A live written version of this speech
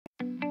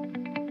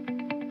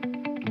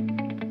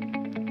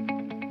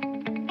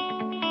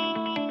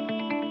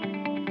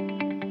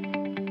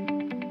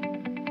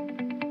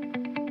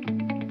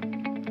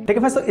ठीक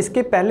है फ्रेंड्स, तो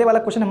इसके पहले वाला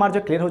क्वेश्चन हमारा जो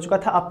क्लियर हो चुका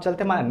था। अब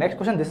चलते हैं हमारा next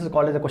question, this is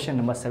called as question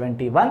number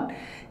 71।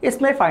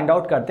 इसमें फाइंड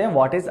आउट करते हैं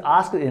what is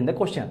asked in the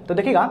question. तो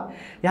देखिएगा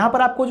यहाँ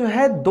पर आपको जो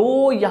है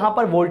दो यहाँ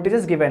पर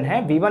वोल्टेजेस गिवन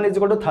है, V1 is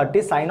equal to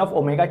 30 sign of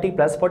omega T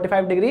plus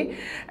 45 degree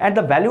and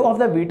the value of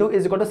the V2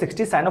 is equal to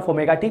 60 sign of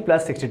omega T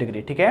plus 60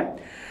 degree. ठीक है,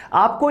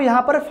 आपको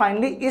यहाँ पर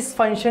फाइनली इस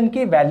फंक्शन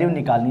की वैल्यू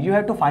निकालनी, you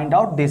have to find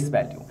out this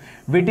value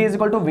Vt is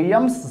equal to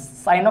Vm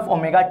sign of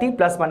omega T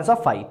plus minus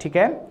of phi. ठीक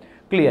है,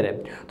 क्लियर है।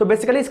 तो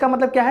बेसिकली इसका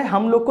मतलब क्या है,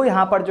 हम लोग को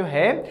यहां पर जो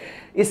है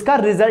इसका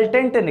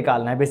रिजल्टेंट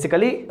निकालना है।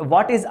 Basically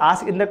what is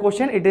asked in the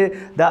question, it is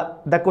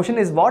the question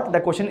is what,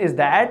 the question is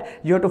that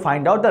you have to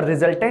find out the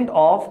resultant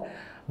of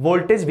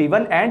voltage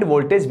V1 end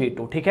voltage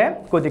V2। ठीक है,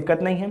 कोई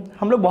दिक्कत नहीं है,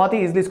 हम लोग बहुत ही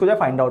इजीली इसको जो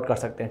फाइंड आउट कर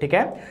सकते हैं। ठीक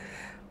है,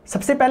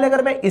 सबसे पहले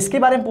अगर मैं इसके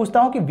बारे में पूछता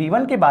हूं कि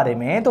V1 के बारे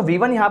में, तो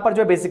V1 यहां पर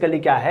जो बेसिकली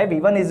क्या है,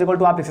 V1 इज इक्वल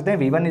टू, आप लिख सकते हैं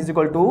V1 is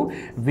equal to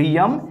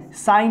Vm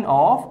sign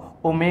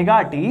of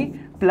omega T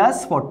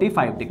plus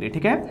 45 degree.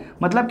 ठीक है,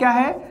 मतलब क्या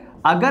है,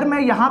 अगर मैं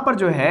यहां पर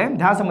जो है,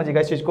 ध्यान समझिएगा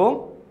इस चीज को,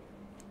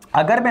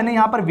 अगर मैंने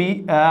यहां पर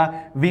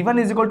V1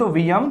 is equal to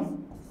Vm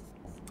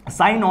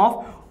sign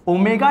of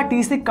omega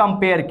T से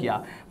कंपेयर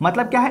किया,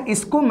 मतलब क्या है,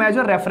 इसको मैं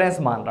जो रेफरेंस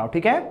मान रहा हूं।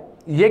 ठीक है,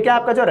 ये क्या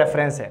आपका जो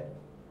रेफरेंस है,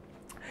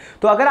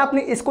 तो अगर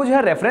आपने इसको जो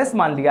है रेफरेंस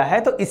मान लिया है,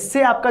 तो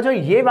इससे आपका जो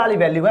ये वाली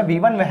वैल्यू है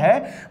V1 में है,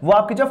 वो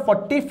आपकी जो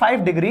 45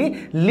 डिग्री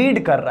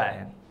लीड कर रहा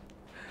है,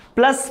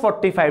 प्लस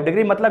 45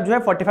 डिग्री, मतलब जो है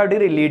 45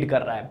 डिग्री लीड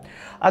कर रहा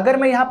है। अगर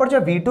मैं यहां पर जो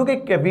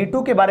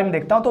V2 के बारे में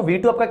देखता हूं, तो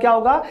V2 आपका क्या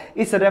होगा,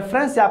 इस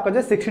रेफरेंस से आपका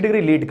जो 60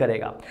 डिग्री लीड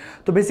करेगा।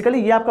 तो बेसिकली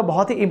ये आपका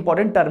बहुत ही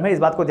इंपॉर्टेंट टर्म है, इस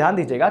बात को ध्यान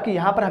दीजिएगा कि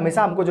यहां पर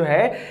हमेशा हमको जो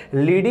है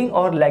लीडिंग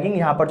और लैगिंग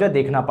यहां पर जो है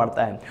देखना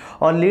पड़ता है।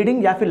 और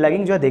लीडिंग या फिर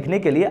लैगिंग जो है देखने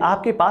के लिए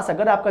आपके पास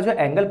अगर आपका जो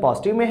एंगल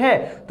पॉजिटिव में है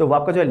तो वो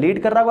आपका जो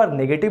लीड कर रहा होगा, और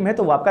नेगेटिव में है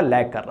तो वो आपका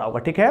लैग कर रहा होगा।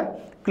 ठीक है,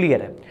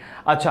 क्लियर है।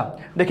 अच्छा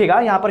देखिएगा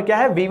यहां पर क्या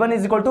है, V1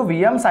 is equal to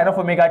Vm sign of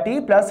omega T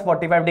plus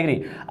 45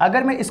 degree.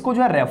 अगर मैं इसको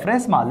जो है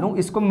रेफरेंस मान लूं,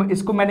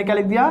 इसको मैंने क्या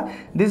लिख दिया,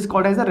 this is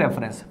called as a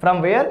reference from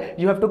where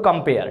you have to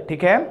compare.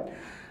 ठीक है,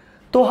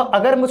 तो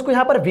अगर मुझको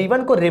यहां पर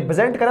V1 को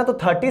रिप्रेजेंट करा तो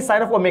 30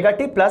 sign of omega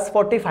T plus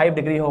 45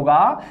 degree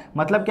होगा।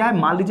 मतलब क्या है,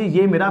 मान लीजिए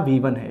ये मेरा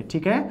V1 है।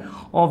 ठीक है,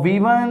 और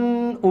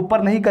V1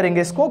 ऊपर नहीं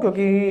करेंगे इसको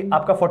क्योंकि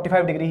आपका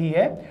 45 डिग्री ही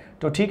है,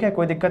 तो ठीक है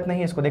कोई दिक्कत नहीं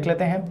है, इसको देख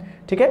लेते हैं।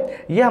 ठीक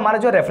है, ये हमारा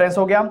जो रेफरेंस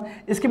हो गया।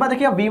 इसके बाद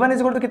देखिए V1 इज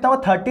इक्वल टू कितना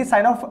हुआ, 30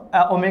 sign of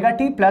omega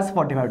T plus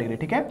 45 degree.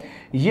 ठीक है,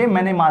 ये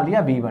मैंने मान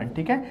लिया V1।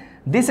 ठीक है,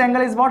 this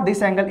angle is what,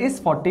 this angle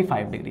is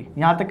 45 degree.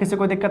 यहां तक किसी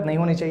को दिक्कत नहीं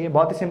होनी चाहिए,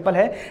 बहुत ही सिंपल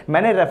है।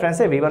 मैंने रेफरेंस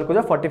से V1 को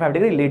जो 45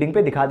 डिग्री लीडिंग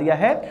पे दिखा दिया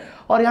है,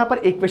 और यहां पर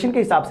इक्वेशन के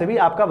हिसाब से भी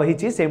आपका वही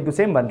चीज सेम टू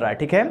सेम बन रहा है।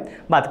 ठीक है,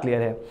 बात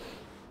क्लियर है।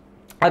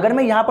 अगर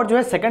मैं यहां पर जो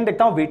है सेकंड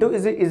देखता हूं, V2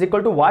 is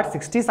equal to what,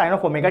 60 sign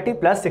of omega T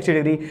plus 60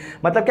 degree.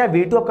 मतलब क्या,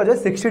 V2 आपका जो है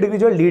 60 डिग्री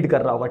जो लीड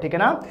कर रहा होगा। ठीक है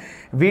ना,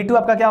 V2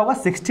 आपका क्या होगा,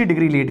 60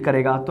 डिग्री लीड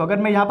करेगा। तो अगर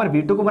मैं यहां पर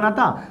V2 को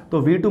बनाता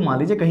तो V2 मान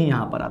लीजिए कहीं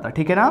यहां पर आता।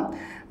 ठीक है ना,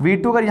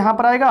 V2 अगर यहां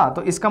पर आएगा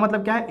तो इसका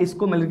मतलब क्या है,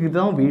 इसको मैं लिख देता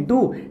हूं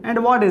V2 and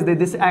what is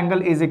this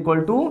angle is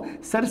equal to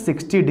sir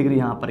 60 degree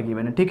यहां पर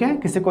गिवन है। ठीक है,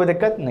 किसी कोई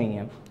दिक्कत नहीं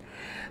है।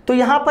 तो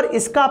यहां पर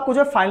इसका आपको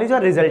जो फाइनली जो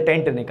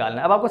रिजल्टेंट निकालना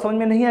है। अब आपको समझ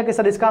में नहीं है कि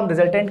सर इसका हम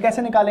रिजल्टेंट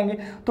कैसे निकालेंगे,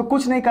 तो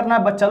कुछ नहीं करना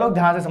है, बच्चा लोग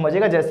ध्यान से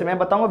समझिएगा, जैसे मैं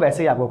बताऊंगा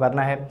वैसे ही आपको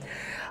करना है।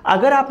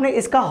 अगर आपने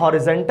इसका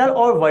हॉरिजॉन्टल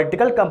और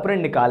वर्टिकल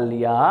कंपोनेंट निकाल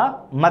लिया,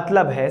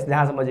 मतलब है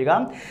ध्यान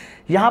समझिएगा,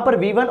 यहां पर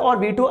V1 और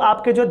V2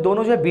 आपके जो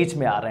दोनों जो बीच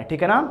में आ रहे हैं।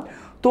 ठीक है ना,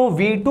 तो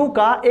V2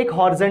 का एक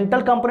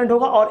हॉरिजॉन्टल कंपोनेंट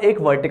होगा और एक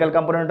वर्टिकल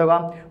कंपोनेंट होगा।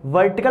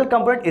 वर्टिकल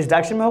कंपोनेंट इस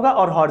डायरेक्शन में होगा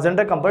और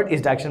हॉरिजॉन्टल कंपोनेंट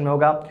इस डायरेक्शन में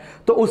होगा।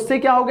 तो उससे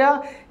क्या हो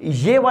गया,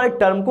 ये वाले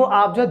टर्म को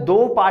आप जो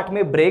दो पार्ट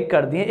में ब्रेक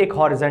कर दिए, एक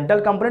हॉरिजॉन्टल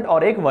कंपोनेंट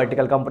और एक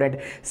vertical component.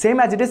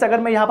 Same as it is अगर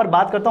मैं यहां पर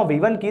बात करता हूं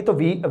V1 की, तो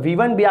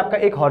V1 भी आपका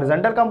एक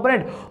हॉरिजॉन्टल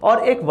कंपोनेंट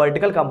और एक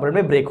वर्टिकल कंपोनेंट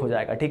में ब्रेक हो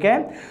जाएगा। ठीक है,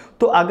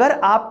 तो अगर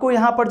आपको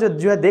यहां पर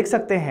जो है देख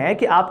सकते हैं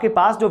कि आपके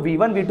पास जो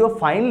V1 V2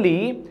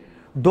 फाइनली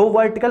दो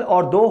वर्टिकल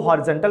और दो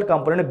हॉरिजॉन्टल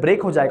कंपोनेंट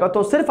ब्रेक हो जाएगा,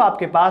 तो सिर्फ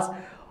आपके पास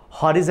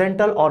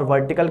हॉरिजॉन्टल और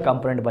वर्टिकल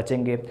कंपोनेंट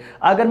बचेंगे।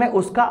 अगर मैं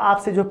उसका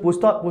आपसे जो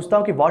पूछता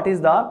हूं कि व्हाट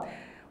इज द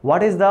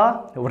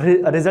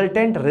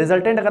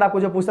रिजल्टेंट अगर आपको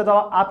जो पूछता तो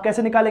आप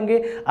कैसे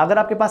निकालेंगे। अगर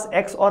आपके पास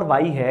x और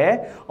y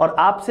है और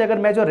आपसे अगर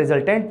मैं जो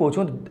रिजल्टेंट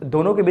पूछूं,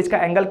 दोनों के बीच का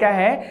एंगल क्या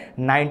है,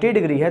 90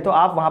 डिग्री है, तो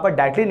आप वहां पर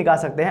डायरेक्टली निकाल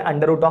सकते हैं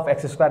under root of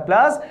x square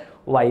plus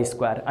Y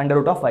square, under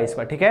root of Y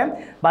square. ठीक है,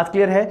 बात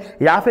क्लियर है।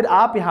 या फिर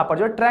आप यहां पर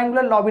जो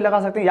ट्रायंगुलर लॉ भी लगा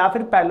सकते हैं या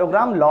फिर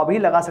पैरेललोग्राम लॉ भी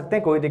लगा सकते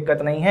हैं, कोई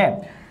दिक्कत नहीं है।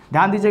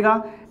 ध्यान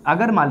दीजिएगा,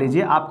 अगर मान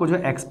लीजिए आपको जो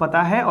x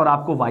पता है और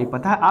आपको y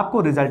पता है,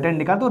 आपको रिजल्टेंट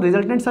निकाल, तो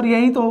रिजल्टेंट सर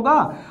यही तो होगा।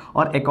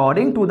 और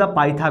according to the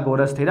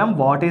Pythagoras theorem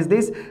what is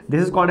this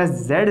is called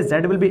as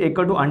z will be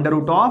equal to under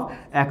root of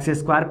x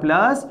square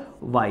plus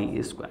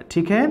Y square.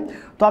 ठीक है,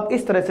 तो आप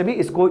इस तरह से भी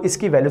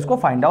इसकी वैल्यूज को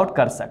फाइंड आउट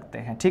कर सकते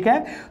हैं। ठीक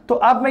है, तो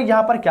अब मैं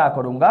यहां पर क्या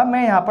करूंगा,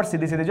 मैं यहां पर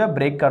सीधे सीधे जो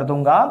ब्रेक कर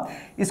दूंगा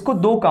इसको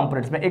दो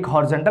कंपोनेंट्स में, एक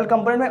हॉरिजॉन्टल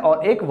कंपोनेंट में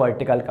और एक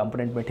वर्टिकल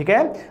कंपोनेंट में। ठीक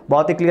है,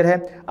 बहुत ही क्लियर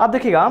है। अब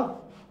देखिएगा,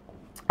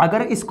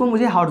 अगर इसको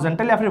मुझे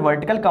हॉरिजॉन्टल या फिर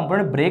वर्टिकल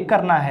कंपोनेंट ब्रेक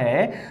करना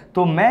है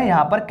तो मैं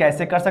यहां पर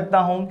कैसे कर सकता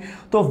हूं?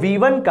 तो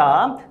V1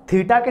 का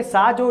थीटा के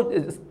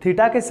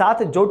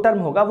साथ जो टर्म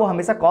होगा वो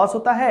हमेशा कॉस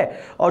होता है,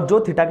 और जो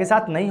थीटा के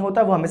साथ नहीं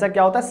होता वो हमेशा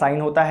क्या होता है?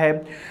 साइन होता है।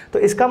 तो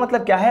इसका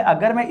मतलब क्या है,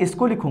 अगर मैं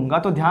इसको लिखूंगा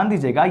तो ध्यान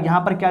दीजिएगा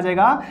यहां पर क्या आ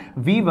जाएगा,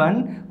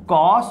 V1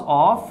 cos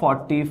ऑफ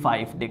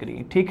 45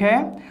 डिग्री, ठीक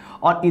है,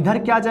 और इधर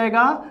क्या आ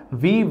जाएगा,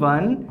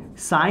 V1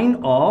 sign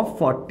of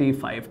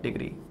 45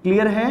 degree.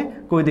 Clear है,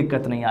 कोई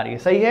दिक्कत नहीं आ रही है,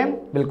 सही है,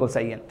 बिल्कुल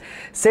सही है।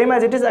 सेम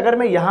एज इट इज अगर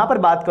मैं यहां पर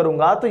बात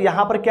करूंगा तो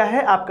यहां पर क्या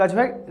है आपका जो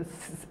है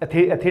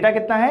थीटा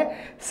कितना है,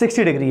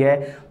 60 डिग्री है,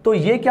 तो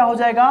ये क्या हो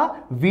जाएगा,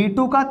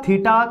 V2 का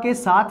थीटा के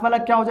साथ वाला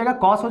क्या हो जाएगा,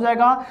 कॉस हो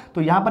जाएगा,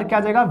 तो यहां पर क्या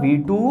आ जाएगा,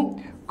 V2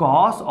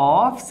 cos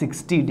ऑफ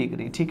 60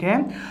 डिग्री, ठीक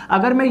है।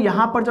 अगर मैं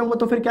यहां पर जाऊंगा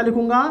तो फिर क्या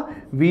लिखूंगा,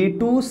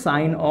 V2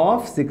 साइन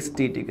ऑफ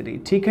 60 डिग्री,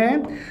 ठीक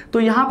है। तो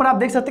यहां पर आप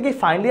देख सकते हैं कि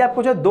फाइनली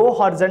आपको जो दो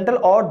हॉरिजॉन्टल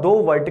और दो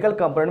वर्टिकल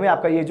कंपोनेंट में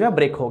आपका ये जो है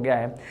ब्रेक हो गया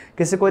है,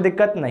 किसी कोई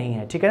दिक्कत नहीं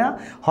है, ठीक है ना,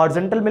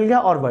 हॉरिजॉन्टल मिल गया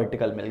और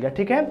वर्टिकल मिल गया,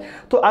 ठीक है।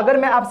 तो अगर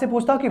मैं आपसे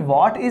पूछता हूं कि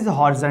what is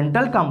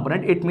horizontal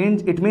component, it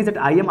means that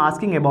I am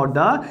asking about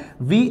the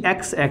V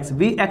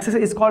axis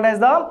is called as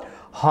the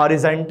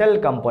horizontal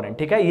component,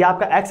 ठीक है। ये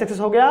आपका एक्स एक्सिस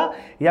हो गया,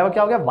 या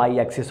क्या हो गया, वाई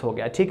एक्सिस हो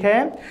गया, ठीक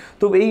है।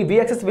 तो V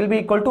axis will be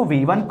equal to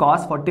V1 cos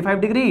 45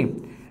 degree,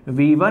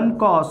 V1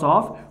 cos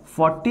of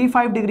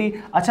 45 degree.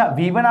 अच्छा,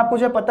 V1 आपको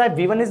जो है पता है,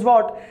 V1 इज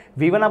व्हाट,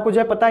 V1 आपको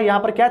जो है पता है यहां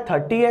पर क्या है,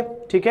 30 है,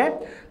 ठीक है।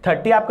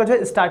 30 आपका जो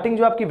है स्टार्टिंग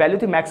जो आपकी वैल्यू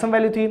थी, मैक्सिमम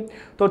वैल्यू थी,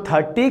 तो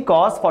 30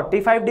 cos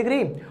 45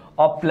 डिग्री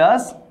और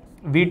प्लस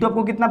V2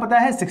 आपको कितना पता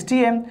है, 60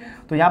 है,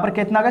 तो यहां पर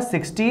कितना आ गया,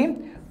 60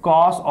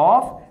 cos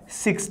ऑफ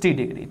 60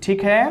 डिग्री,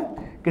 ठीक है,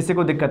 किसी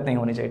को दिक्कत नहीं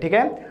होनी चाहिए, ठीक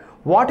है।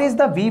 व्हाट इज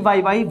द वी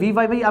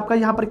आपका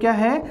यहां पर क्या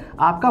है,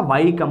 आपका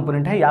वाई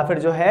कंपोनेंट है, या फिर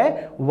जो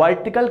है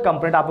वर्टिकल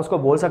कंपोनेंट आप उसको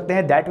बोल सकते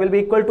हैं, that will be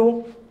equal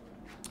to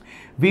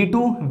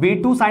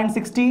V2 sign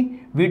 60,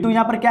 V2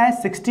 यहां पर क्या है,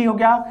 60 हो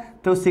गया,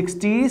 तो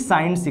 60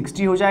 साइन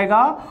 60 हो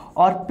जाएगा,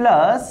 और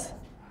plus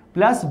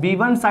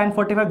V1 sign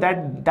 45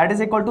 that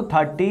is equal to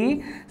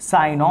 30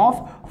 sign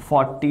of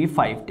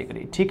 45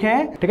 degree, ठीक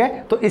है, ठीक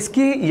है। तो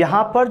इसकी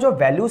यहां पर जो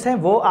वैल्यूज हैं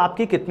वो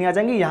आपकी कितनी आ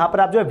जाएंगी, यहां पर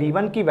आप जो है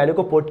V1 की वैल्यू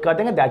को पुट कर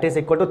देंगे, दैट इज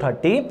इक्वल टू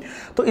 30,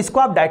 तो इसको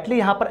आप डायरेक्टली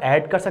यहां पर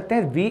ऐड कर सकते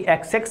हैं।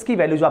 Vxx की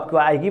वैल्यू जो आपको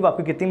आएगी वो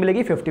आपको कितनी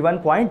मिलेगी,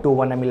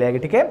 51.21 मिल जाएगी,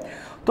 ठीक है।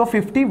 तो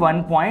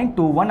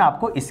 51.21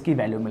 आपको इसकी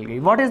वैल्यू मिल गई।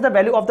 What is the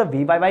value of the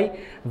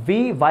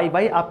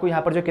Vy आपको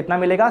यहां पर जो कितना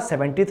मिलेगा,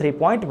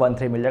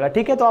 73.13 मिल जाएगा,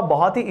 ठीक है। तो आप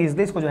बहुत ही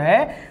इजीली इसको जो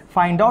है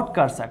फाइंड आउट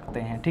कर सकते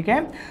हैं, ठीक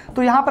है।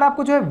 तो यहां पर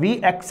आपको जो है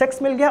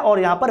Vxx मिल गया और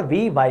यहां पर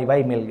Vy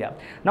मिल गया।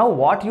 Now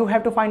what you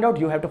have to find out,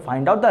 you have to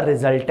find out the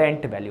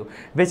resultant value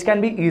which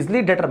can be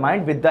easily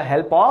determined with the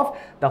help of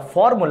the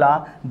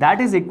formula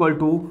that is equal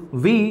to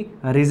V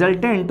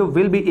resultant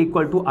will be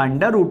equal to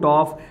under root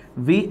of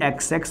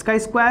Vxx का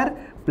square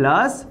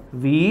plus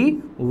Vy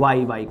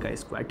का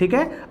square, ठीक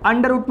है।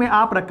 Under root में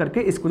आप रख करके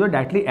इसको जो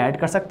डायरेक्टली ऐड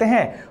कर सकते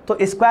हैं, तो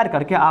स्क्वायर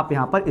करके आप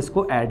यहां पर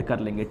इसको ऐड कर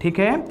लेंगे, ठीक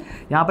है।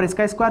 यहां पर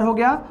इसका स्क्वायर हो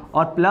गया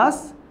और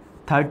प्लस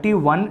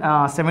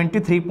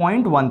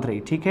 73.13,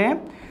 ठीक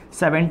है,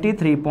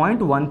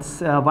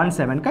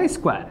 73.17 का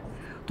स्क्वायर।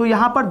 तो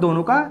यहां पर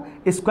दोनों का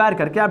स्क्वायर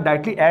करके आप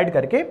डायरेक्टली ऐड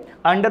करके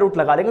अंडर रूट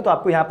लगा लेंगे, तो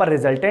आपको यहां पर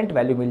रिजल्टेंट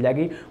वैल्यू मिल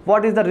जाएगी।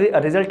 व्हाट इज द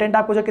रिजल्टेंट,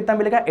 आपको जो कितना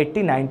मिलेगा,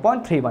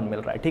 89.31 मिल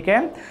रहा है, ठीक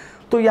है।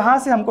 तो यहां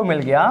से हमको मिल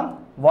गया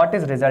व्हाट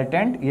इज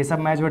रिजल्टेंट, ये सब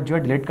मैं जो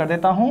है डिलीट कर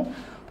देता हूं।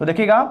 तो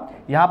देखिएगा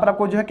यहां पर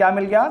आपको जो है क्या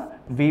मिल गया,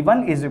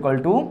 V1 is equal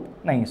to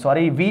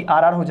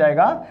VRR हो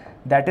जाएगा,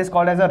 that is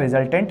called as a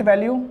resultant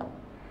value,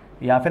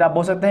 या फिर आप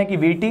बोल सकते हैं कि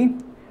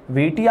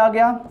VT आ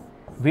गया,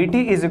 VT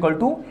is equal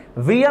to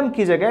VM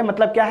की जगह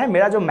मतलब क्या है,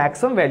 मेरा जो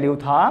मैक्सिमम वैल्यू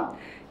था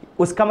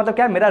उसका मतलब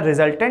क्या है, मेरा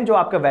रिजल्टेंट जो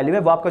आपका वैल्यू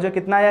है वो आपका जो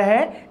कितना आया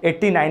है,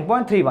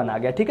 89.31 आ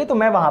गया, ठीक है। तो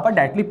मैं वहां पर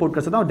डायरेक्टली पुट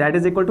कर सकता हूं, that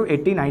is equal to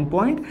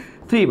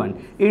 89.31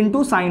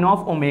 into sine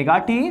of omega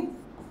T.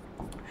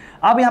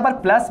 अब यहां पर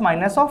प्लस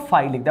माइनस ऑफ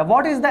फाई लिख दिया।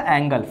 What is the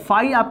angle,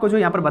 phi आपको जो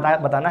यहां पर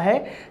बताना है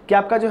कि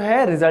आपका जो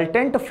है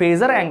रिजल्टेंट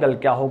फेजर एंगल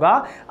क्या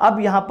होगा। अब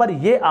यहां पर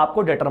ये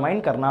आपको डिटरमाइन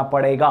करना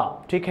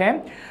पड़ेगा, ठीक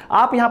है।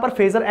 आप यहां पर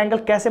फेजर एंगल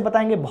कैसे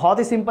बताएंगे, बहुत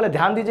ही सिंपल है,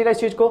 ध्यान दीजिएगा इस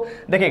चीज को।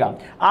 देखिएगा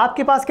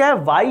आपके पास क्या है,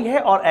 वाई है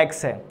और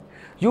एक्स है,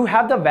 you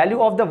have the value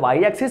of the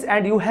y axis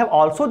and you have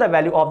also the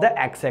value of the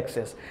x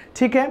axis,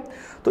 ठीक है।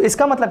 तो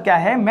इसका मतलब क्या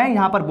है, मैं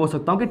यहां पर बोल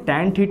सकता हूं कि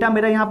tan थीटा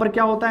मेरा यहां पर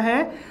क्या होता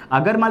है,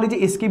 अगर मान लीजिए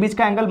इसके बीच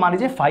का एंगल मान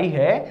लीजिए फाई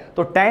है,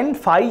 तो tan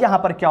फाई यहां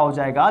पर क्या हो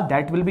जाएगा,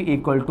 that will be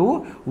equal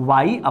to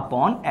y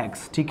upon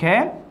x, ठीक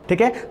है,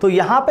 ठीक है। तो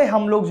यहां पे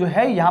हम लोग जो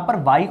है यहां पर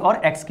y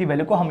और x की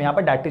वैल्यू को हम यहां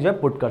पर डायरेक्टली जो है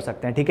पुट कर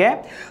सकते हैं, ठीक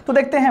है। तो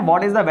देखते हैं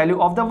what is the value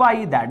of the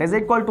y, that is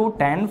equal to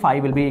tan phi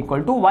will be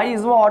equal to y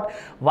is what,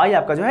 y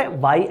आपका जो है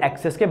y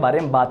एक्सिस के बारे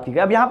में बात की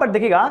गई। अब यहां पर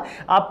देखिएगा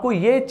आपको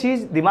ये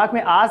चीज दिमाग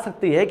में आ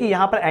सकती है कि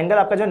यहां पर एंगल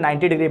आपका जो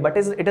 90 degree, but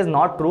it is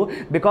not true,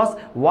 because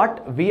what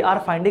we are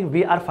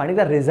finding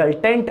the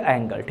resultant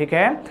angle, ठीक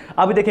है।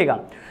 अब देखिएगा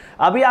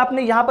अभी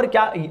आपने यहां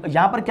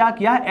पर क्या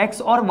किया,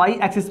 एक्स और वाई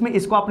एक्सिस में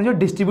इसको आपने जो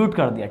डिस्ट्रीब्यूट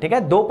कर दिया, ठीक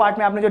है, दो पार्ट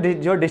में आपने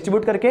जो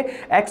डिस्ट्रीब्यूट करके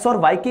एक्स और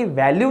वाई की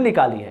वैल्यू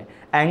निकाली है,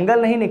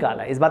 एंगल नहीं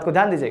निकाला, इस बात को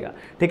ध्यान दीजिएगा,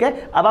 ठीक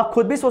है। अब आप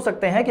खुद भी सोच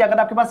सकते हैं कि अगर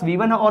आपके पास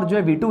V1 और जो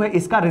है V2 है,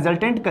 इसका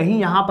रिजल्टेंट कहीं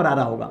यहां पर आ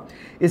रहा होगा,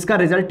 इसका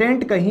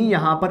रिजल्टेंट कहीं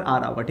यहां पर आ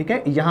रहा होगा, ठीक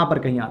है, यहां पर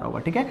कहीं आ रहा होगा,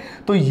 ठीक है।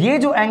 तो ये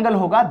जो एंगल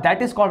होगा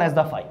that is called as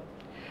the phi,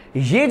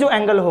 ये जो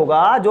एंगल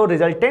होगा जो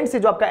रिजल्टेंट से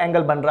जो आपका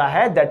एंगल बन रहा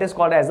है that is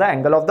called as the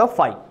angle of the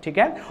phi, ठीक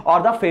है,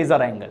 और द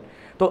फेजर एंगल।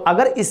 तो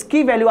अगर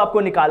इसकी वैल्यू आपको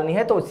निकालनी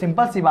है तो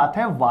सिंपल सी बात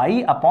है,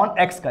 y अपॉन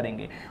x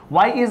करेंगे।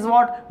 y is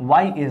what,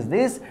 y is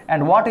this,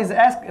 and what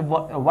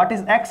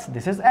is x,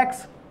 this is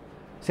x,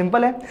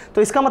 simple है।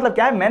 तो इसका मतलब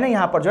क्या है, मैंने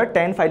यहां पर जो है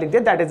tan फाई लिख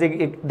दिया,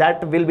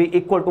 that will be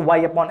equal to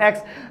y upon x,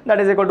 that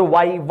is equal to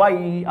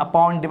y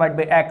upon divide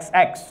by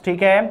x,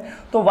 ठीक है।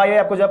 तो y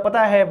आपको जो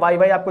पता है,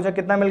 y आपको जो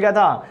कितना मिल गया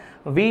था,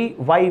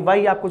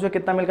 y आपको जो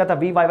कितना मिल गया था,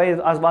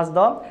 y वाज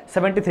द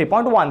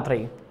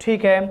 73.13,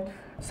 ठीक है,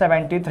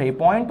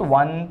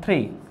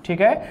 73.13,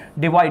 ठीक है,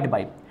 डिवाइड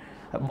बाई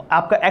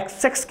आपका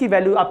x की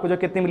वैल्यू आपको जो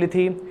कितनी मिली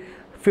थी,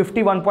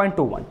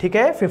 51.21, ठीक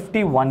है,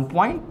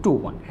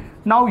 51.21।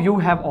 Now you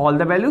have all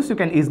the values, you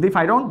can easily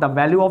find out the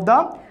value of the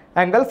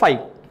angle phi,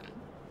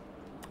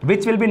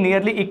 which will be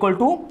nearly equal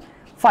to,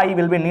 phi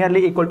will be nearly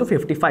equal to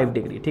 55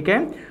 degree, ठीक है,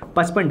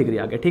 55 degree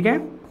आ गया, ठीक है,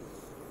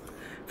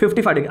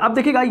 55 degree. अब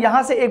देखिएगा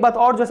यहां से एक बात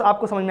और जो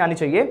आपको समझ में आनी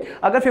चाहिए,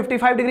 अगर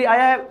 55 डिग्री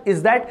आया है, इज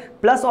दैट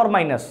प्लस और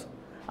माइनस,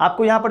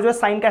 आपको यहां पर जो है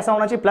साइन कैसा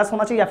होना चाहिए, प्लस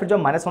होना चाहिए या फिर जो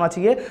माइनस होना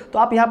चाहिए। तो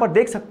आप यहां पर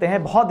देख सकते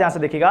हैं, बहुत ध्यान से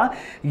देखिएगा,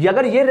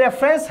 अगर ये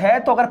रेफरेंस है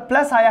तो अगर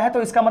प्लस आया है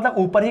तो इसका मतलब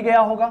ऊपर ही गया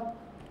होगा।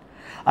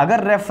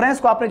 अगर रेफरेंस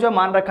को आपने जो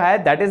मान रखा है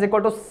that is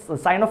equal to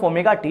sign of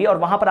omega T, और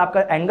वहां पर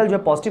आपका एंगल जो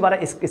है पॉजिटिव आ रहा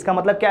है, इसका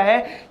मतलब क्या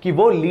है कि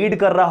वो लीड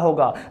कर रहा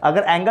होगा।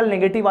 अगर एंगल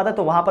नेगेटिव आता है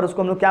तो वहां पर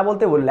उसको हम लोग क्या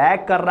बोलते हैं, वो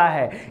लैग कर रहा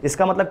है।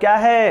 इसका मतलब क्या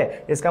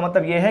है, इसका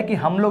मतलब ये है कि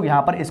हम लोग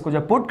यहां पर इसको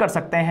जो पुट कर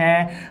सकते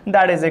हैं,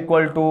 दैट इज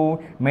इक्वल टू,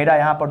 मेरा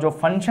यहां पर जो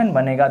फंक्शन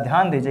बनेगा,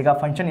 ध्यान दीजिएगा,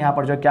 फंक्शन यहां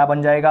पर जो क्या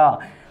बन जाएगा,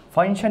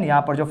 फंक्शन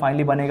यहां पर जो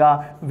फाइनली बनेगा,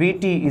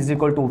 Vt is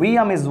equal to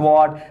Vm is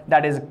what,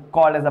 that is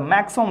called as the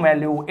maximum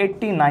value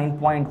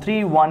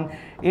 89.31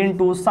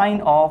 into sine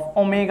of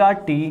omega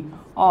T,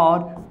 और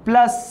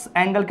प्लस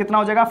एंगल कितना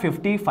हो जाएगा,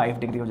 55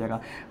 डिग्री हो जाएगा।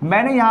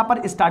 मैंने यहां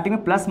पर स्टार्टिंग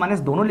में प्लस माइनस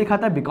दोनों लिखा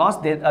था because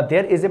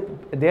there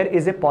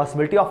is a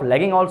possibility of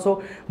lagging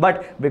also,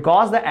 but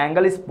because the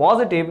angle is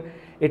positive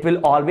it will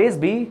always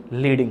be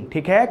leading,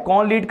 ठीक है।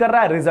 कौन लीड कर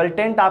रहा है,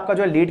 रिजल्टेंट आपका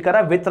जो लीड कर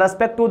रहा है with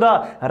respect to the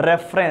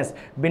reference,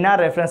 बिना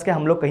रेफरेंस के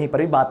हम लोग कहीं पर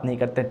भी बात नहीं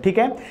करते, ठीक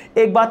है।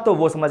 एक बात तो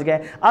वो समझ गए।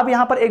 अब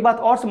यहां पर एक बात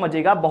और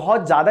समझिएगा,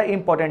 बहुत ज्यादा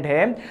इंपॉर्टेंट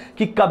है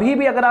कि कभी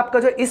भी अगर आपका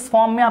जो इस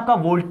फॉर्म में आपका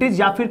वोल्टेज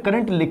या फिर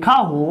करंट लिखा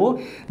हो,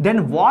 देन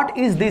व्हाट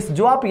इज दिस,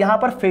 जो आप यहां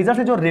पर फेजर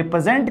से जो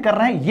रिप्रेजेंट कर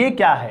रहे हैं ये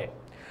क्या है,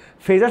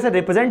 फेजर से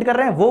रिप्रेजेंट कर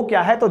रहे हैं वो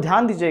क्या है। तो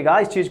ध्यान दीजिएगा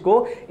इस चीज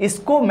को,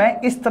 इसको मैं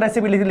इस तरह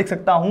से भी लिख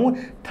सकता हूं,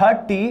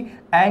 30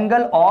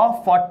 एंगल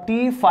ऑफ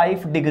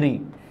 45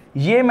 डिग्री।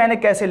 ये मैंने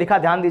कैसे लिखा,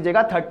 ध्यान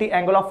दीजिएगा, 30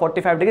 angle of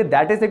 45 degree,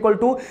 that is equal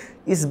to,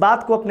 इस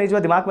बात को अपने जो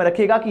दिमाग में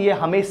रखिएगा कि ये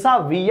हमेशा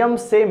Vm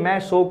से मैं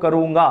शो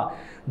करूंगा,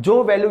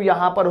 जो वैल्यू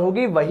यहां पर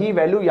होगी वही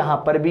वैल्यू यहां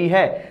पर भी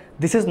है।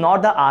 This is not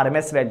the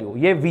RMS value,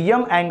 ये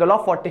Vm एंगल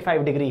ऑफ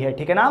 45 डिग्री है,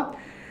 ठीक है ना।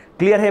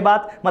 क्लियर है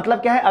बात, मतलब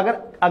क्या है,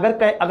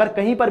 अगर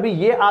कहीं पर भी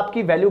ये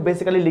आपकी वैल्यू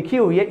बेसिकली लिखी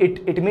हुई है,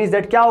 इट मींस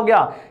दैट क्या हो गया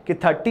कि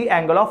 30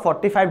 एंगल ऑफ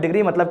 45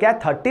 डिग्री मतलब क्या है,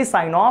 30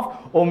 sign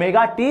of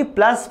omega T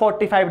plus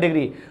 45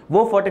 degree,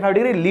 वो 45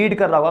 डिग्री लीड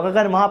कर रहा होगा।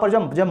 अगर वहां पर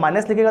जब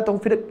माइनस लिखेगा तो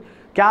फिर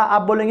क्या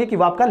आप बोलेंगे कि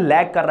वो आपका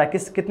लैग कर रहा है,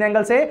 कितने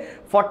एंगल से,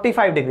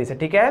 45 डिग्री से,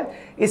 ठीक है।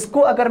 इसको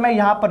अगर मैं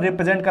यहां पर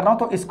रिप्रेजेंट कर रहा हूं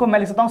तो इसको मैं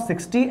लिख सकता हूं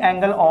 60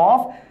 एंगल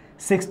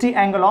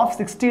ऑफ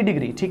 60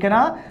 डिग्री, ठीक है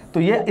ना। तो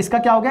ये इसका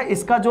क्या हो गया,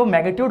 इसका जो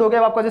मैग्नीट्यूड हो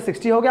गया आपका जो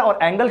 60 हो गया, और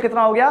एंगल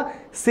कितना हो गया,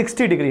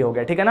 60 डिग्री हो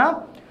गया, ठीक है ना।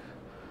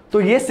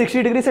 तो ये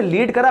 60 डिग्री से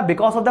लीड करा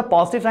because of the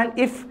positive sign,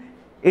 if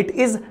it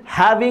is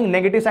having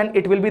negative sign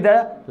it will be the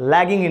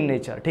lagging in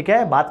nature, ठीक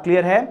है। बात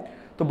क्लियर है।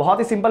 तो बहुत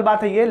ही सिंपल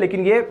बात है ये,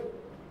 लेकिन ये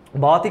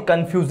बहुत ही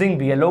कंफ्यूजिंग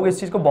भी है, लोग इस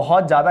चीज को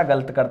बहुत ज्यादा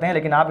गलत करते हैं,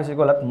 लेकिन आप इसी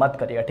को गलत मत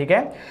करिएगा, ठीक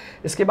है।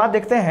 इसके बाद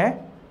देखते हैं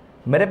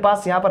मेरे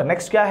पास यहां पर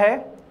नेक्स्ट क्या है,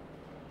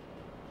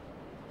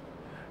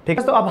 ठीक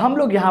है। तो अब हम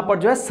लोग यहां पर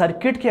जो है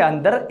सर्किट के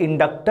अंदर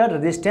इंडक्टर,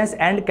 रेजिस्टेंस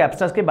एंड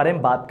कैपेसिटर्स के बारे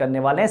में बात करने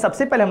वाले हैं।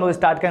 सबसे पहले हम लोग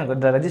स्टार्ट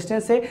करेंगे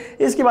रेजिस्टेंस से,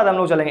 इसके बाद हम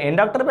लोग चलेंगे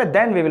इंडक्टर पे,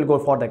 then we will go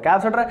for the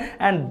capacitor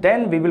and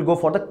then we will go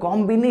for the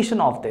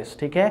combination of this,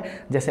 ठीक है।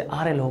 जैसे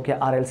RL हो गया,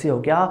 RLC हो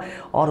गया,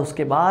 और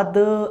उसके बाद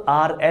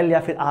RL या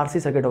फिर RC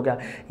सर्किट हो गया।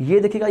 ये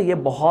देखिएगा ये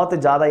बहुत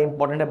ज्यादा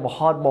इंपॉर्टेंट है,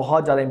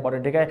 बहुत ज्यादा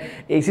इंपॉर्टेंट, ठीक है।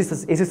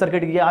 AC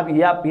सर्किट ये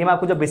मैं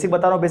आपको जो बेसिक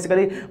बता रहा हूँ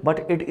basically,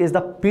 but it is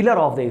the pillar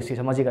of the AC,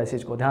 समझिएगा इस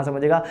चीज को, ध्यान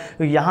समझिएगा।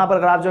 यहां पर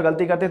अगर आप जो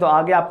गलती करते हैं तो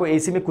आगे आपको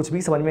AC में कुछ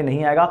भी समझ में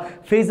नहीं आएगा,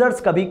 फेजर्स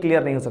कभी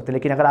क्लियर नहीं हो सकते,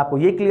 लेकिन अगर आपको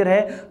ये क्लियर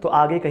है तो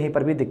आगे कहीं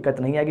पर भी दिक्कत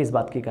नहीं आएगी, इस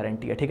बात की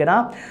गारंटी है, ठीक है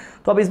ना।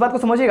 तो अब इस बात को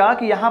समझिएगा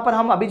कि यहाँ पर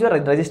हम अभी जो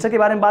रजिस्टर के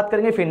बारे में बात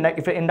करेंगे,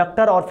 फिर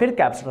इंडक्टर और फिर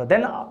capacitor,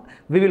 then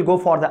we will go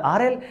for the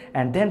RL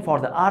and then for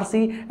the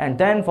RC and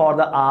then for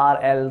the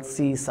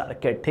RLC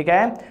circuit. ठीक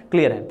है,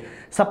 क्लियर है।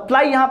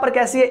 सप्लाई यहाँ पर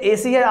कैसी है,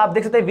 एसी है। आप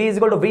देख सकते हैं V is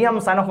Vm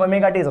sin of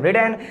omega t is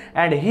written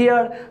and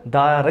here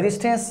the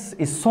resistance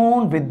is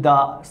shown with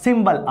the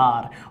symbol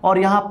R, और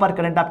यहाँ पर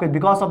करंट आपके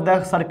because of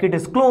the circuit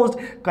is closed,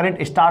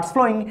 current starts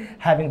flowing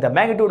having the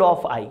magnitude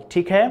of I।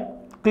 ठीक है,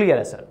 clear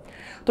है sir.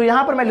 तो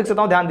यहां पर मैं लिख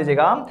सकता हूं, ध्यान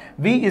दीजिएगा,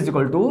 V is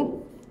equal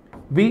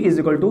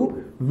to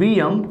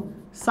Vm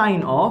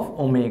sign of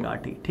omega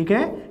T. ठीक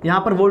है,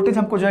 यहां पर वोल्टेज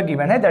हमको जो है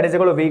गिवन है, that is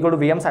equal to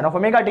V Vm sign of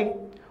omega T.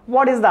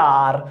 What is the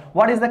R,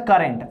 what is the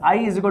current, I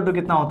is equal to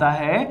कितना होता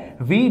है,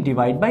 V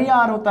डिवाइड बाई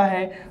R होता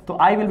है। तो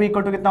I will be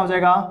equal to कितना हो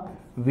जाएगा,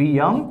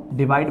 Vm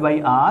divide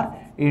by R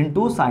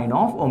into sine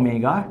of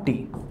omega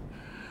T.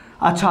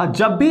 अच्छा,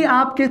 जब भी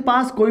आपके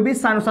पास कोई भी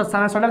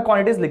साइनसॉइडल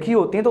क्वांटिटीज लिखी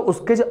होती हैं तो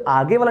उसके जो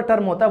आगे वाला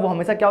टर्म होता है वो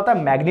हमेशा क्या होता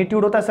है,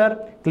 मैग्नीट्यूड होता है सर।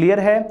 क्लियर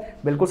है,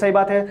 बिल्कुल सही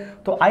बात है।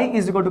 तो I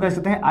इज इक्वल टू कह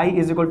सकते हैं, I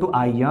is equal to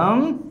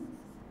Im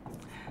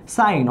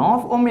sign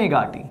of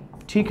omega T.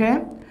 ठीक है,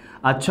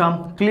 अच्छा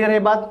क्लियर है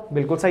बात,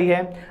 बिल्कुल सही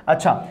है।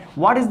 अच्छा,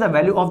 what is the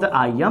value of the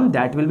Im,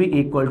 that will be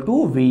equal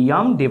to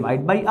Vm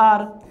divide by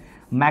R।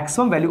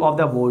 Maximum value of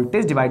the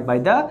voltage divide by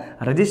the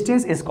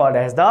resistance is called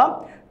as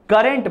the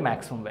current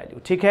maximum value.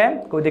 ठीक है,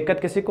 कोई दिक्कत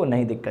किसी को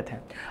नहीं दिक्कत है।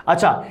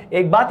 अच्छा,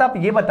 एक बात आप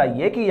ये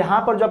बताइए कि यहां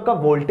पर जो आपका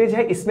वोल्टेज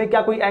है इसमें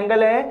क्या कोई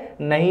एंगल है,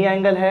 नहीं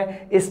एंगल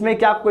है। इसमें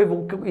क्या कोई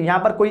यहां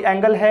पर कोई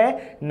एंगल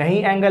है,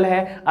 नहीं एंगल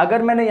है।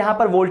 अगर मैंने यहां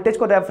पर वोल्टेज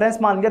को रेफरेंस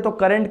मान लिया तो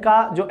करंट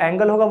का जो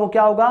एंगल होगा वो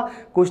क्या होगा,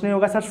 कुछ नहीं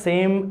होगा सर,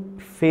 सेम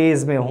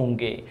फेज में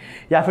होंगे,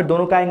 या फिर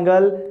दोनों का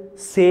एंगल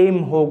सेम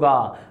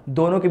होगा,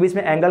 दोनों के बीच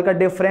में एंगल का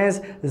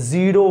डिफरेंस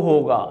 0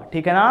 होगा।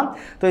 ठीक है ना,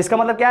 तो इसका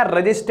मतलब क्या है,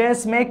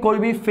 रेजिस्टेंस में कोई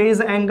भी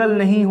फेज एंगल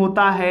नहीं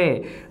होता है।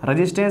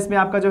 रेजिस्टेंस में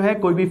आपका जो है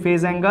कोई भी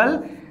फेज एंगल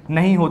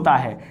नहीं होता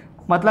है।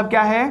 मतलब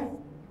क्या है,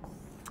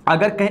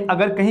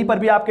 अगर कहीं पर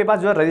भी आपके पास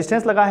जो है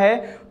रेजिस्टेंस लगा है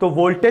तो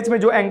वोल्टेज में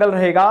जो एंगल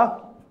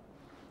रहेगा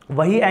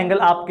वही एंगल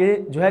आपके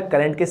जो है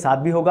करंट के साथ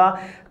भी होगा।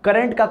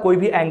 करंट का कोई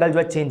भी एंगल जो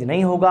है चेंज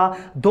नहीं होगा।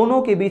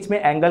 दोनों के बीच में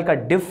एंगल का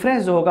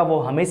डिफरेंस जो होगा वो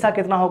हमेशा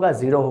कितना होगा,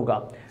 0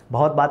 होगा।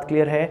 बहुत बात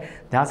क्लियर है,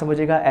 ध्यान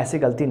समझिएगा, ऐसी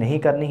गलती नहीं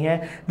करनी है,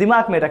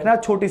 दिमाग में रखना।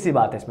 छोटी सी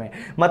बात है इसमें,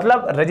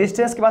 मतलब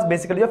रेजिस्टेंस के पास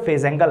बेसिकली जो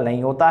फेज एंगल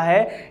नहीं होता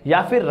है,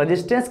 या फिर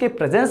रेजिस्टेंस के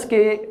प्रेजेंस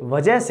के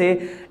वजह से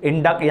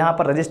यहाँ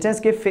पर रेजिस्टेंस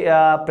के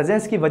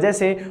प्रेजेंस की वजह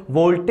से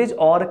वोल्टेज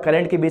और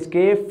करंट के बीच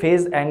के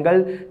फेज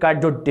एंगल का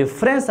जो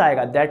डिफरेंस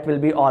आएगा that will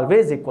be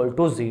always equal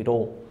to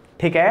 0।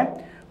 ठीक है,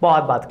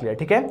 बहुत बात क्लियर।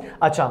 ठीक है,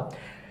 अच्छा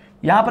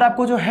यहां पर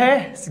आपको जो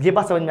है ये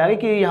बात समझ में आ गई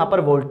कि यहां पर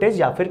वोल्टेज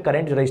या फिर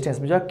करंट रेजिस्टेंस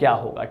में जो है क्या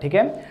होगा। ठीक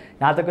है,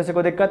 यहां तक किसी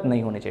को दिक्कत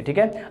नहीं होनी चाहिए। ठीक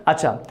है,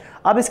 अच्छा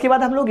अब इसके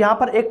बाद हम लोग यहां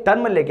पर एक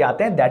टर्म लेके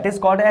आते हैं, that is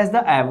called as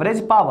the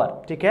average power.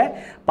 ठीक है,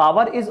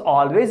 power is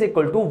always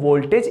equal to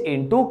voltage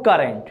into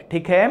current.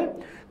 ठीक है,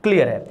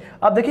 क्लियर है।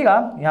 अब देखिएगा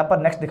यहां पर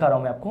नेक्स्ट दिखा रहा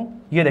हूं मैं आपको,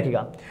 ये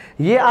देखिएगा,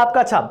 ये आपका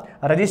अच्छा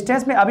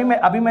रेजिस्टेंस में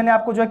अभी मैंने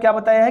आपको जो है क्या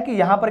बताया है कि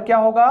यहां पर क्या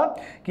होगा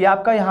कि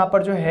आपका यहां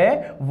पर जो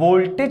है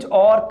वोल्टेज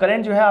और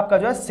करंट जो है आपका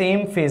जो है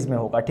सेम फेज में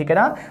होगा। ठीक है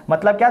ना,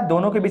 मतलब क्या,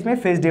 दोनों के बीच में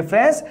फेज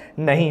डिफरेंस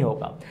नहीं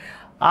होगा।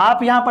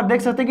 आप यहां पर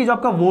देख सकते हैं कि जो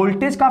आपका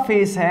वोल्टेज का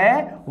फेस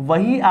है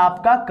वही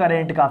आपका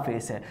करंट का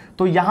फेस है।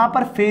 तो यहां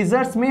पर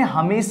फेजर्स में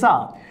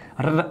हमेशा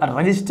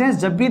रेजिस्टेंस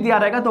जब भी दिया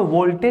रहेगा तो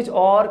वोल्टेज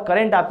और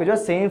करंट आपके जो है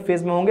सेम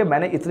फेज में होंगे।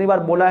 मैंने इतनी बार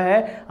बोला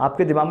है,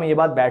 आपके दिमाग में ये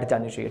बात बैठ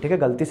जानी चाहिए। ठीक है,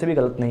 गलती से भी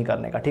गलत नहीं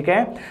करने का। ठीक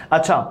है,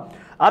 अच्छा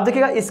अब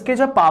देखिएगा इसके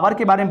जो पावर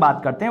के बारे में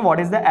बात करते हैं, what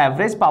is the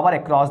average power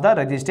across the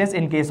resistance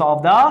in case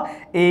of the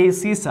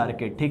AC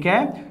circuit. ठीक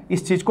है,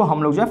 इस चीज को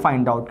हम लोग जो है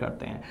फाइंड आउट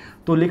करते हैं।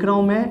 तो लिख रहा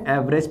हूं मैं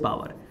एवरेज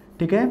पावर।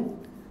 ठीक है,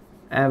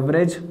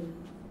 एवरेज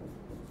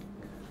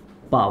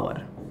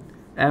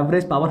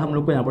पावर हम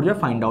लोग को यहाँ पर जो है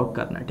फाइंड आउट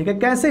करना है। ठीक है,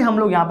 कैसे हम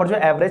लोग यहाँ पर जो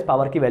एवरेज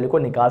पावर की वैल्यू को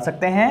निकाल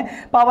सकते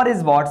हैं। Power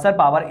is what sir,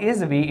 power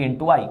is V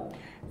into I.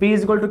 P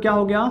is equal to क्या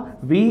हो गया,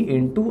 V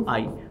इंटू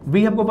आई।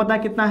 V हमको पता है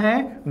कितना है,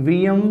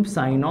 Vm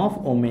sign of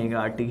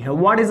omega T है।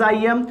 What is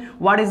Im,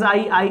 what is I,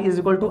 I is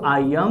equal to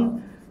Im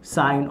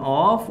sign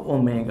of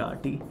omega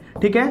T.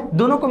 ठीक है,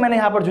 दोनों को मैंने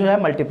यहां पर जो है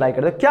मल्टीप्लाई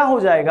कर दिया। क्या हो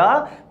जाएगा,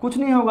 कुछ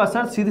नहीं होगा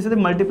सर, सीधे सीधे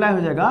मल्टीप्लाई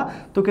हो जाएगा।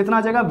 तो कितना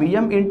आ जाएगा,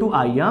 Vm into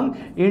Im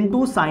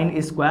into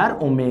sine square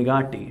omega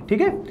T.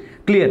 ठीक है,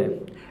 क्लियर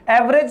है।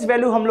 एवरेज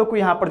वैल्यू हम लोग को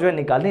यहां पर जो है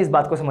निकालनी, इस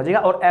बात को समझिएगा।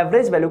 और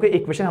एवरेज वैल्यू के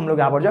इक्वेशन हम लोग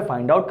यहां पर जो है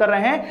फाइंड आउट कर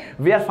रहे हैं।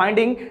 We are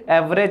finding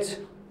average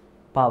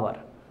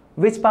power.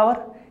 Which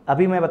power,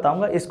 अभी मैं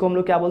बताऊंगा। इसको हम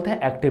लोग क्या बोलते हैं,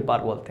 एक्टिव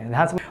पावर बोलते हैं,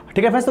 ध्यान से।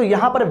 ठीक है फ्रेंड्स, तो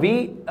यहां पर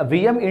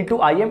Vm into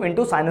Im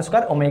into sine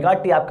square omega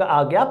T आपका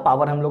आ गया,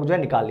 पावर हम लोग जो है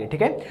निकाल लिए।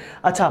 ठीक है,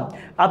 अच्छा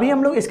अभी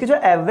हम लोग इसकी जो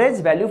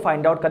एवरेज वैल्यू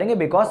फाइंड आउट करेंगे,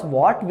 because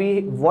what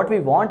we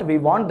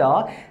want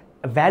the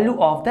value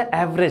of the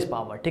average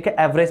power. ठीक है,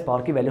 एवरेज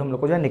पावर की वैल्यू हम लोग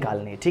को जो है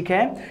निकालनी है। ठीक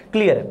है,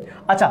 क्लियर है।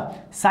 अच्छा,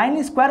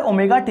 साइन स्क्वायर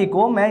ओमेगा टी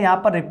को मैं यहां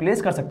पर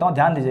रिप्लेस कर सकता हूं,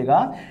 ध्यान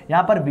दीजिएगा।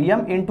 यहां पर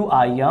Vm into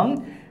Im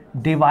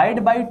divide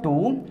by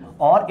 2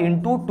 और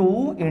into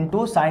 2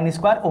 into sine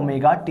square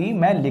omega T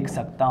मैं लिख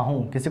सकता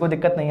हूं, किसी को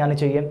दिक्कत नहीं आनी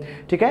चाहिए।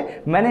 ठीक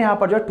है, मैंने यहां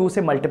पर जो है 2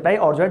 से मल्टीप्लाई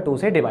और जो है 2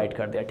 से डिवाइड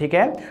कर दिया। ठीक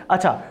है,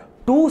 अच्छा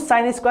 2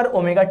 साइन स्क्वायर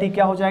ओमेगा टी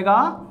क्या हो जाएगा,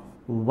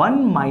 1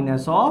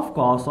 minus of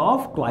cos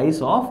of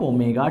twice of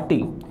omega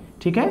T.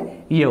 ठीक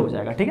है, ये हो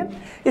जाएगा। ठीक है,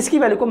 इसकी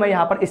वैल्यू को मैं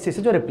यहां पर इस चीज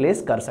से जो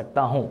रिप्लेस कर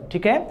सकता हूं।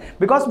 ठीक है,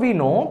 because we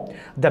know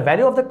the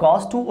value of the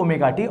cos 2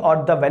 omega T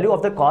और the value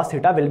of the cos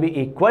theta will be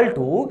equal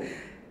to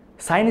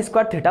sine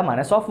square theta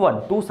minus of 1,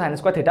 2 sine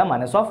square theta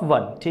minus of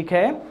 1। ठीक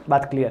है,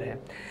 बात clear है।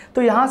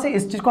 तो यहां से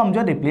इस चीज को हम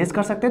जो रिप्लेस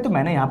कर सकते हैं, तो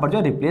मैंने यहां पर जो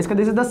रिप्लेस कर,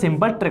 this is the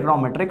simple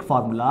trigonometric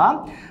formula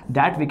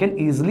that we can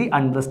easily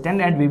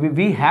understand and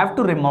we have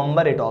to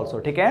remember it also.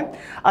 ठीक है,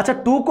 अच्छा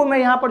 2 को मैं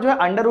यहां पर जो है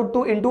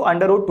 √2 इंटू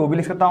 √2 भी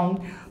लिख सकता हूं,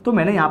 तो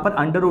मैंने यहां पर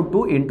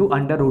 √2 इंटू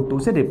 √2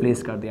 से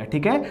रिप्लेस कर दिया।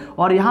 ठीक है,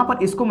 और यहां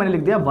पर इसको मैंने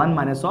लिख दिया 1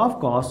 minus of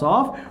cos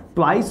of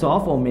twice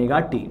of omega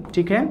T.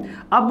 ठीक है,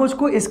 अब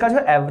मुझको इसका जो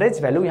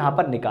एवरेज वैल्यू यहां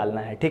पर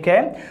निकालना है। ठीक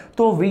है,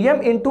 तो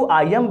Vm इंटू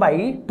Im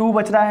बाई 2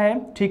 बच रहा है।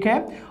 ठीक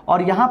है,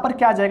 और यहां पर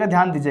क्या आ जाएगा,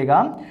 ध्यान दीजिएगा,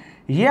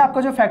 ये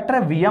आपका जो फैक्टर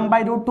है Vm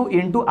by √2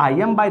 into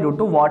Im by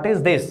 √2, what is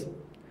this,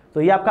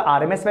 तो ये आपका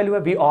आरएमएस वैल्यू है।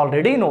 We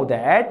already know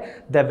that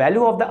the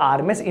value of the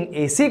RMS in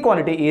AC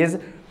quantity is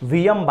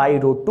Vm by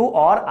 √2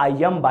 और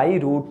Im बाई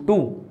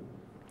 √2।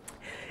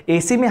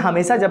 एसी में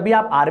हमेशा जब भी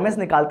आप आरएमएस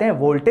निकालते हैं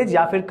वोल्टेज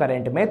या फिर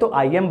करंट में, तो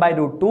Im बाई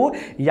 √2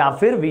 या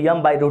फिर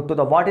Vm बाई √2।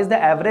 तो what is the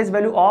average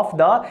value of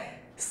the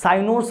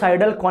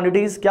sinusoidal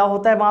quantities, क्या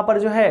होता है वहां पर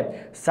जो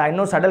है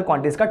साइनोसाइडल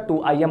क्वांटिटीज का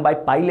 2Im बाई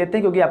पाई लेते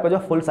हैं, क्योंकि आपका जो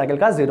फुल साइकिल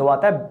का 0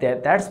 आता है,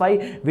 that's why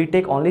we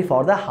take only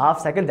for the half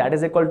cycle, that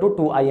is equal to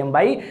 2Im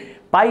by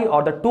pi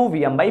और द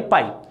 2Vm बाई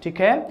पाई। ठीक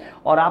है,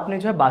 और आपने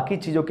जो है बाकी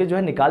चीजों के जो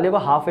है निकाल लिया,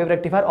 हाफ वेव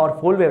रेक्टिफायर और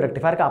फुल वेव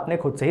रेक्टिफायर का आपने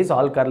खुद से ही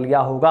सॉल्व कर लिया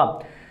होगा,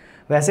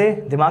 वैसे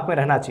दिमाग में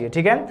रहना चाहिए।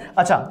 ठीक है,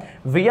 अच्छा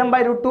Vm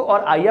बाई √2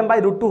 और Im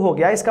बाई √2 हो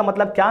गया, इसका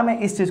मतलब क्या, मैं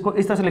इस चीज को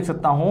इस तरह से लिख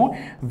सकता हूं,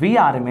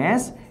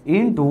 Vrms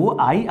into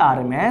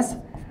Irms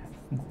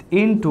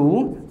into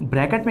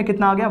bracket में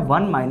कितना आ गया,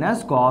 1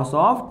 minus cos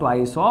of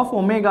twice of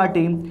omega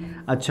T.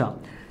 अच्छा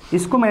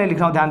इसको मैंने लिख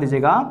रहा हूं, ध्यान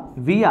दीजिएगा,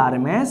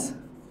 Vrms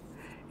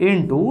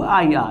इंटू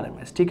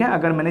Irms। ठीक है,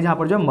 अगर मैंने जहां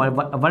पर जो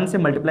 1 से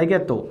मल्टीप्लाई किया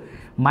तो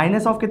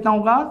माइनस ऑफ कितना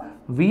होगा,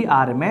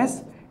 Vrms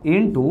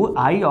into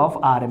I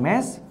of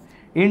RMS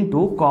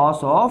into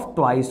cos of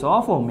twice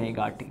of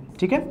omega T.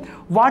 ठीक है,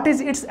 what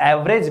is it's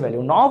average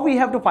value, now we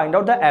have to find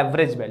out the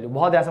average value.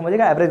 बहुत ध्यान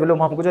समझिएगा, एवरेज वैल्यू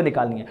हमको जो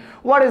निकालनी है,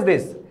 व्हाट इज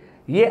दिस,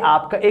 ये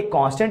आपका एक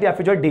कांस्टेंट या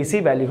फिर जो डीसी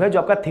वैल्यू है जो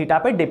आपका थीटा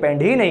पे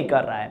डिपेंड ही नहीं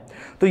कर रहा है,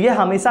 तो ये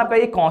हमेशा आपका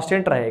एक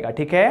कांस्टेंट रहेगा।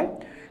 ठीक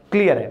है,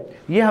 क्लियर है,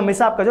 ये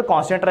हमेशा आपका जो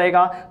कांस्टेंट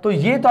रहेगा, तो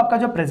ये तो आपका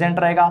जो प्रेजेंट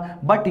रहेगा,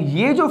 बट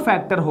ये जो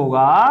फैक्टर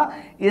होगा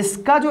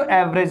इसका जो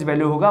एवरेज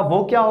वैल्यू होगा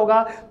वो क्या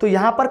होगा, तो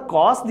यहां पर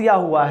कॉस दिया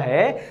हुआ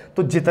है,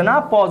 तो जितना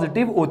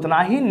पॉजिटिव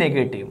उतना ही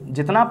नेगेटिव,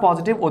 जितना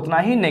पॉजिटिव उतना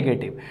ही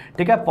नेगेटिव।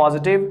 ठीक है,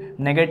 पॉजिटिव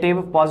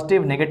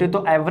नेगेटिव नेगेटिव,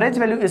 तो एवरेज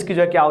वैल्यू इसकी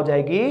जो है क्या हो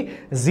जाएगी,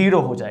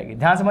 0 हो जाएगी।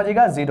 ध्यान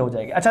समझिएगा, 0 हो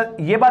जाएगी। अच्छा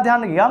ये बात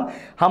ध्यान रखिएगा,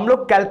 हम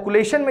लोग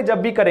कैलकुलेशन में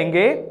जब भी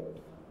करेंगे,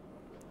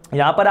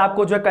 यहां पर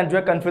आपको जो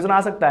है कंफ्यूजन आ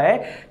सकता है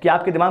कि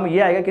आपके दिमाग में ये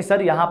आएगा कि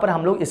सर यहां पर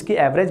हम लोग इसकी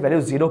एवरेज वैल्यू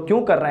 0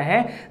 क्यों कर रहे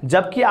हैं,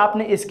 जबकि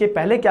आपने इसके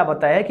पहले क्या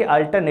बताया है कि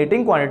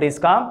अल्टरनेटिंग क्वांटिटीज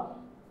का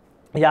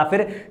या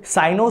फिर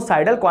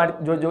साइनोसाइडल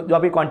जो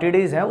अभी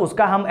क्वांटिटीज हैं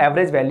उसका हम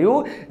एवरेज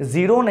वैल्यू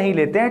 0 नहीं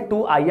लेते हैं,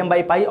 2Im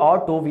बाई पाई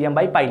और 2Vm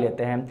बाई पाई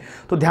लेते हैं।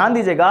 तो ध्यान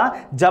दीजिएगा,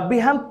 जब भी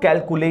हम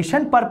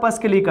कैलकुलेशन पर्पस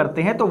के लिए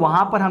करते हैं तो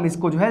वहां पर हम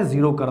इसको जो है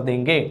 0 कर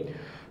देंगे,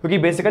 क्योंकि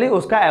बेसिकली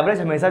उसका एवरेज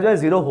हमेशा जो है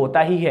 0 होता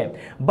ही है।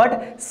 बट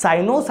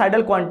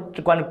साइनोसाइडल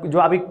जो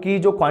अभी की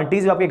जो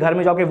क्वांटिटीज आपके घर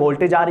में जो आपकी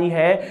वोल्टेज आ रही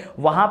है,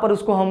 वहां पर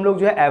उसको हम लोग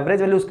जो है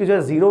एवरेज वैल्यू उसकी जो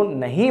है 0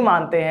 नहीं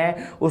मानते हैं,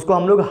 उसको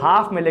हम लोग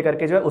हाफ में लेकर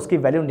के जो है उसकी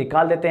वैल्यू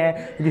निकाल देते हैं,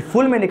 क्योंकि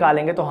फुल में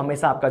निकालेंगे तो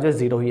हमेशा आपका जो है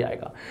 0 ही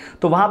आएगा।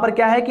 तो वहां पर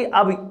क्या है कि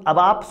अब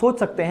आप सोच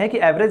सकते हैं कि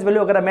एवरेज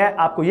वैल्यू, अगर मैं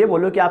आपको ये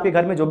बोलूँ कि आपके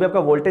घर में जो भी आपका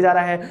वोल्टेज आ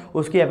रहा है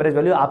उसकी एवरेज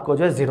वैल्यू आपको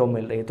जो है 0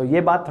 मिल रही है, तो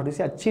ये बात थोड़ी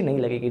सी अच्छी नहीं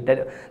लगेगी।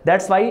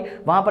 दैट्स वाई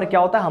वहां पर क्या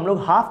होता है, हम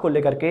लोग हाफ को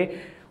लेकर के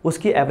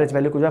उसकी एवरेज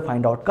वैल्यू को जो है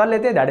फाइंड आउट कर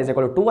लेते हैं, that is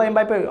equal to 2Im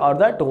by pi और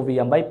द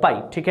 2Vm बाई पाई।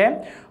 ठीक है,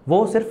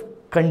 वो सिर्फ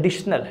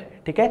कंडीशनल है।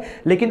 ठीक है,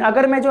 लेकिन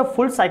अगर मैं जो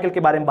फुल साइकिल के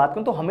बारे में बात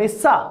करूं तो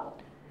हमेशा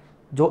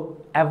जो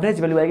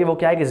एवरेज वैल्यू आएगी वो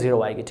क्या आएगी,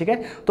 0 आएगी। ठीक है,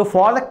 तो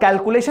फॉर द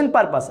कैलकुलेशन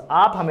पर्पस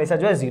आप हमेशा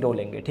जो है 0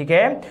 लेंगे। ठीक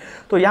है,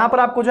 तो यहां पर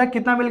आपको जो है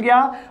कितना मिल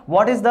गया,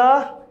 what is the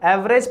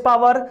average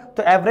power,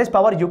 तो average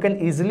power you can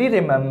easily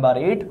remember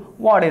it,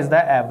 what is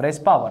the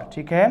average power.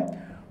 ठीक है,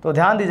 तो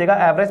ध्यान दीजिएगा,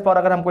 एवरेज पावर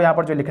अगर हमको यहाँ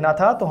पर जो लिखना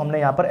था तो हमने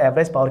यहाँ पर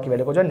एवरेज पावर की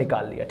वैल्यू को जो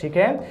निकाल लिया। ठीक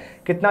है,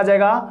 कितना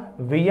जाएगा,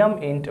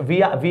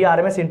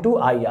 Vrms इंटू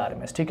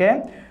Irms। ठीक है,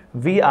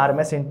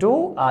 Vrms into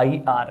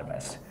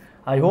Irms।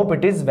 I hope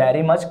it is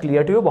very much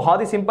clear to you,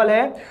 बहुत ही सिंपल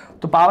है।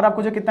 तो पावर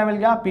आपको जो कितना मिल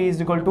गया, P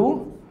is equal to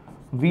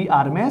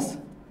Vrms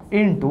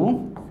into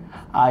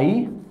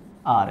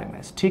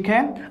Irms। ठीक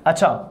है,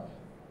 अच्छा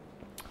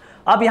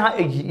अब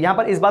यहाँ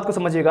पर इस बात को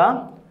समझिएगा,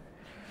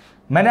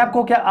 मैंने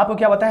आपको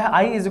क्या बताया,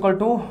 I is equal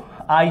to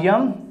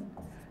Im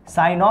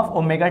sign of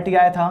omega T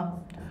आया था।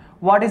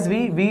 What is V,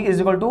 V is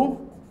equal to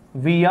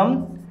Vm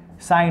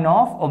sign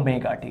of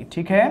omega T,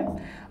 ठीक है।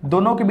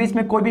 दोनों के बीच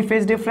में कोई भी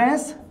फेज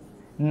डिफरेंस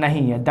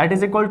नहीं है, that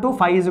is equal to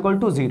phi is equal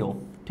to 0,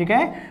 ठीक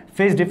है,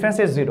 फेज डिफरेंस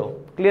इज 0।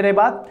 क्लियर है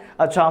बात?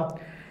 अच्छा,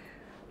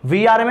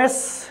 we R M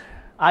S,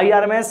 I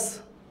R M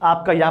S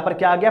आपका यहां पर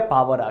क्या आ गया,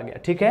 पावर आ गया,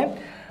 ठीक है।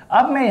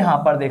 अब मैं यहां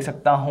पर देख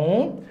सकता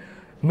हूं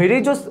मेरी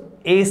जो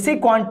एसी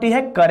क्वांटिटी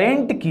है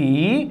करंट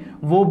की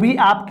वो भी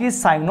आपकी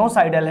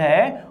साइनोसाइडल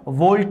है,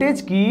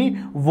 वोल्टेज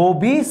की वो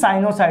भी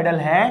साइनोसाइडल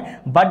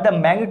है, but the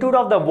magnitude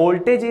of the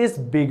voltage is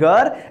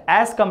bigger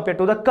as compare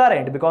to the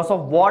current because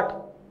of what,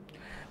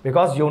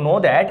 because you know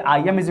that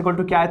I am is equal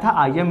to क्या आया था,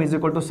 I am is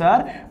equal to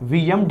sir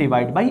V M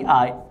divide by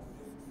I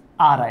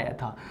R आया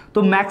था।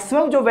 तो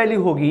maximum जो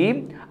value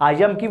होगी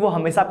I am की वो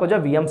हमेशा आपको जो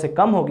वी एम से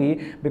कम होगी,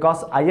 because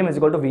I am is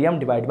equal to V M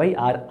divide by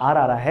are are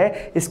आ रहा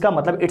है, इसका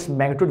मतलब its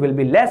magnitude will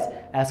be less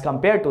as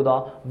compare to the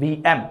V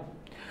M.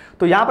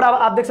 तो यहां पर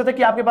आप देख सकते हैं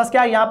कि आपके पास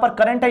क्या है, यहां पर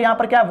करंट है, यहां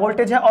पर क्या है,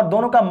 वोल्टेज है, और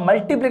दोनों का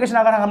मल्टीप्लिकेशन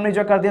अगर हमने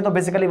जो कर दिया तो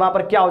बेसिकली वहां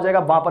पर क्या हो जाएगा,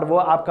 वहां पर वो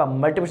आपका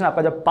मल्टीप्लिकेशन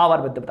आपका जो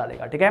पावर बता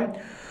देगा, ठीक है।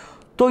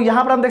 तो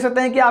यहां पर हम देख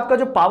सकते हैं कि आपका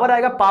जो पावर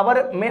आएगा,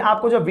 पावर में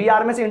आपको जो we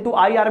R M S into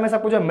I R M S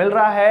आपको जो मिल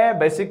रहा है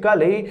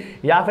बेसिकली,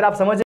 या फिर आप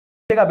समझ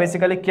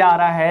बेसिकली क्या आ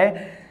रहा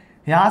है,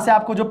 यहां से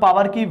आपको जो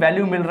पावर की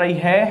वैल्यू मिल रही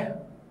है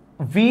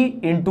V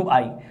इंटू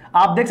आई।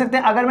 आप देख सकते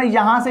हैं अगर मैं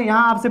यहां से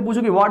यहां आपसे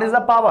पूछूं कि व्हाट इज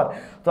द पावर,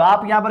 तो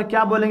आप यहां पर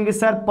क्या बोलेंगे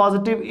sir,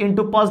 positive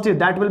into positive,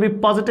 that will be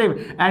positive,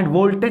 end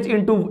voltage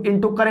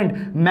into current,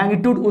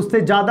 magnitude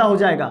उससे ज्यादा हो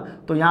जाएगा,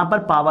 तो यहां पर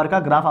पावर का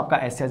ग्राफ आपका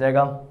ऐसे आ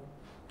जाएगा।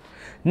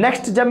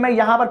 नेक्स्ट जब मैं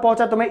यहां पर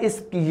पहुंचा तो मैं इस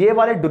ये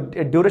वाले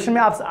ड्यूरेशन में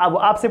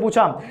आपसे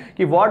पूछा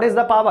कि व्हाट इज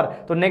द पावर,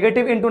 तो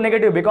negative into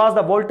negative, because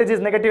the voltage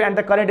is negative and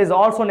the current is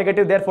also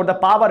negative, therefore the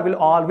power will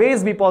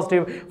always be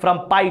positive from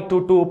pi to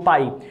 2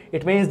 pi.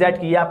 It means that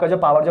कि ये आपका जो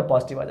power जो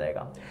positive आ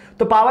जाएगा,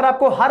 तो power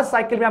आपको हर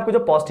cycle में आपको जो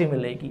पॉजिटिव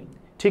मिलेगी,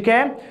 ठीक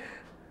है।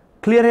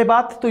 क्लियर है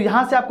बात? तो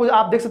यहां से आपको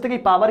आप देख सकते हैं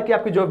कि पावर की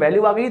आपकी जो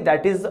वैल्यू आ गई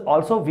that is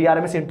also we R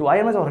M S into I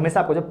am S, और हमेशा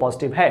आपको जो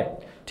पॉजिटिव है,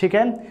 ठीक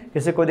है,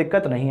 किसी कोई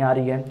दिक्कत नहीं आ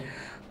रही है।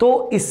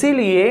 तो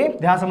इसीलिए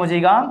ध्यान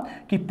समझिएगा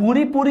कि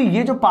पूरी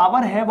ये जो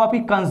पावर है वो आपकी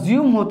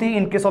कंज्यूम होती है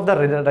in case of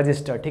the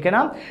register, ठीक है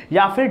ना,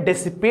 या फिर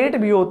डिसिपेट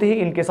भी होती है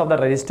in case of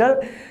the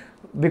register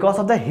because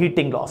of the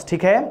heating loss,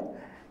 ठीक है,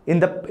 in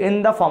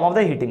the form of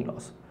the heating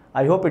loss.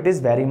 I hope it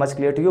is very much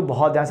clear to you,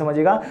 बहुत ध्यान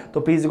समझिएगा।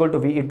 तो P is equal to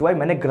we into आई,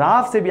 मैंने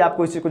graph से भी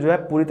आपको इस चीज को जो है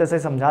पूरी तरह से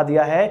समझा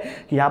दिया है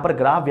कि यहाँ पर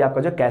ग्राफ भी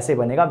आपका जो कैसे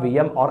बनेगा,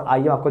 वीएम और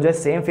आईएम आपको जो है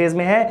सेम फेज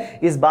में है,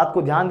 इस बात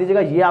को ध्यान दीजिएगा,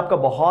 ये आपका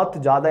बहुत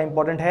ज्यादा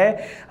इंपॉर्टेंट है।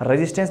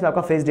 रेजिस्टेंस में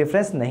आपका फेज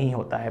डिफरेंस नहीं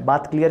होता है,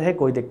 बात क्लियर है,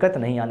 कोई दिक्कत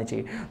नहीं आनी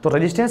चाहिए। तो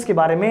रेजिस्टेंस के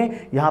बारे में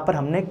यहाँ पर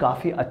हमने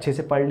काफी अच्छे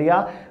से पढ़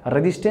लिया।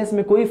 रेजिस्टेंस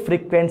में कोई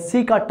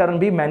फ्रीक्वेंसी का टर्म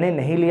भी मैंने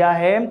नहीं लिया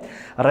है,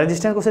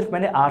 रेजिस्टेंस को सिर्फ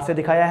मैंने आर से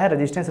दिखाया है,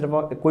 रेजिस्टेंस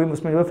कोई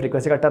उसमें जो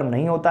फ्रीक्वेंसी का टर्म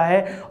नहीं होता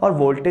है, और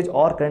वोल्टेज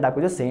और करंट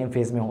आपको जो सेम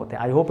फेज में होते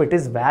हैं। I hope it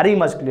is very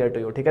much clear to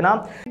you, ठीक है ना।